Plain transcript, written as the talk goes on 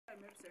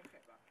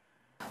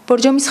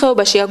ბორჯომის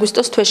ხეობაში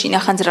აგვისტოს თვეში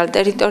ნახანძრალ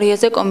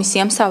ტერიტორიაზე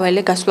კომისიამ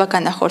საველე გასვლა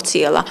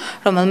განახორციელა,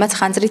 რომელმაც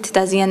ხანძრით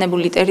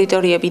დაზიანებული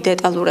ტერიტორიები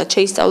დეტალურად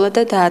შეისწავლა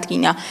და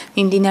დაადგინა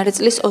მიმდინარე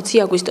წლის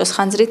 20 აგვისტოს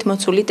ხანძრით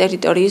მოცული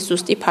ტერიტორიის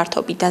ზუსტი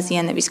ფართობი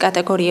დაზიანების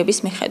კატეგორიების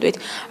მიხედვით,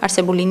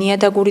 არსებული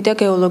ნიადაგური და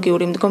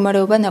გეოლოგიური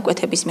მდგომარეობა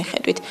ნაკვეთების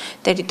მიხედვით,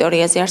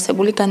 ტერიტორიაზე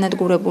არსებული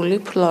განადგურებული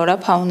ფლორა,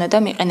 ფაუნა და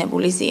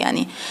მიყენებული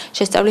ზიანი.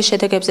 შესწავლის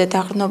შედეგებზე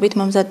დაყრდნობით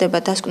მომზადდება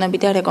დასკვნები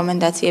და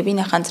რეკომენდაციები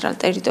ნახანძრალ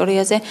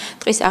ტერიტორიაზე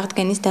ტყის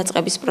აღდგენის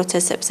დაწყების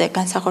პროცესებზე,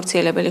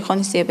 განსახორციელებელი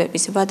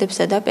ღონისძიებების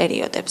ვადებსა და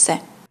პერიოდებზე.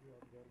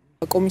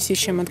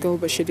 კომისიის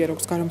შემადგენლობაში შედიან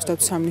როგორც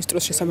გარემოსდაცვის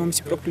სამინისტროს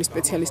შესაბამისი პროფილის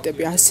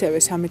სპეციალისტები, ასევე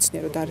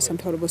სამეცნიერო და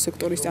არასამთავრობო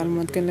სექტორის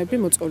წარმომადგენლები,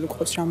 მოწვეული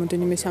გვყავს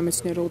რამოდენიმე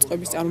სამეცნიერო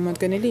უწყების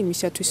წარმომადგენელი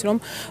იმისათვის, რომ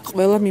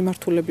ყველა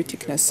მიმართულებით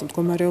იქნას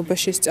მდგომარეობა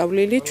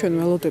შესწავლილი. ჩვენ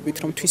ველოდებით,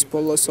 რომ თვის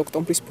ბოლოს,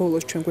 ოქტომბრის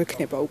ბოლოს ჩვენ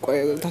გვექნება უკვე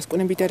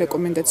დასკვნები და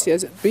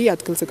რეკომენდაციები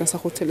ადგილზე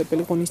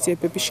განსახორციელებელი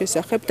ღონისძიებების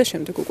შესახებ და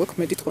შემდეგ უკვე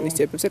ქმედით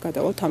ღონისძიებებზე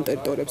გადავალთ ამ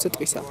ტერიტორიებზე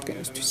ტყის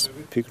აღდგენისთვის.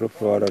 ვფიქრობ,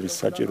 რომ არ არის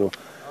საჭირო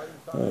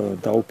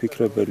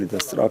დაუფიქრებელი და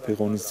სწრაფი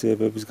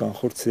ღონისძიებების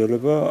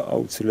განხორციელება,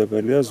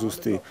 აუცილებელია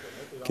ზუსტი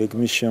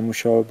გეგმის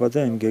შემუშავება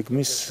და იმ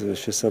გეგმის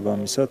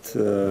შესაბამისად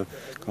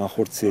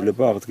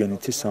განხორციელება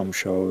აღდგენითი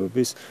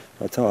სამუშაოების,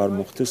 რათა არ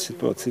მოხდეს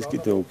სიტუაციის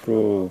კიდევ უფრო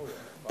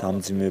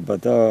დამძიმება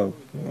და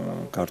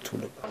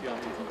გართულება.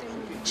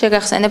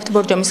 შეგახსენებთ,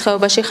 ბორჯომის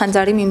ხეობაში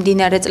ხანძარი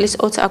მიმდინარე წლის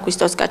 20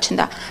 აგვისტოს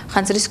გაჩნდა.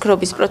 ხანძრის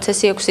გრობის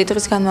პროცესი 6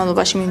 დღის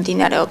განმავლობაში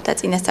მიმდინარეობდა.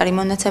 წინასწარი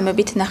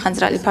მონაცემებით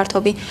ნახანძრალი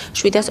ფართობი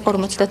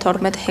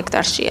 752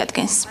 ჰექტარს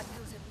შეადგენს.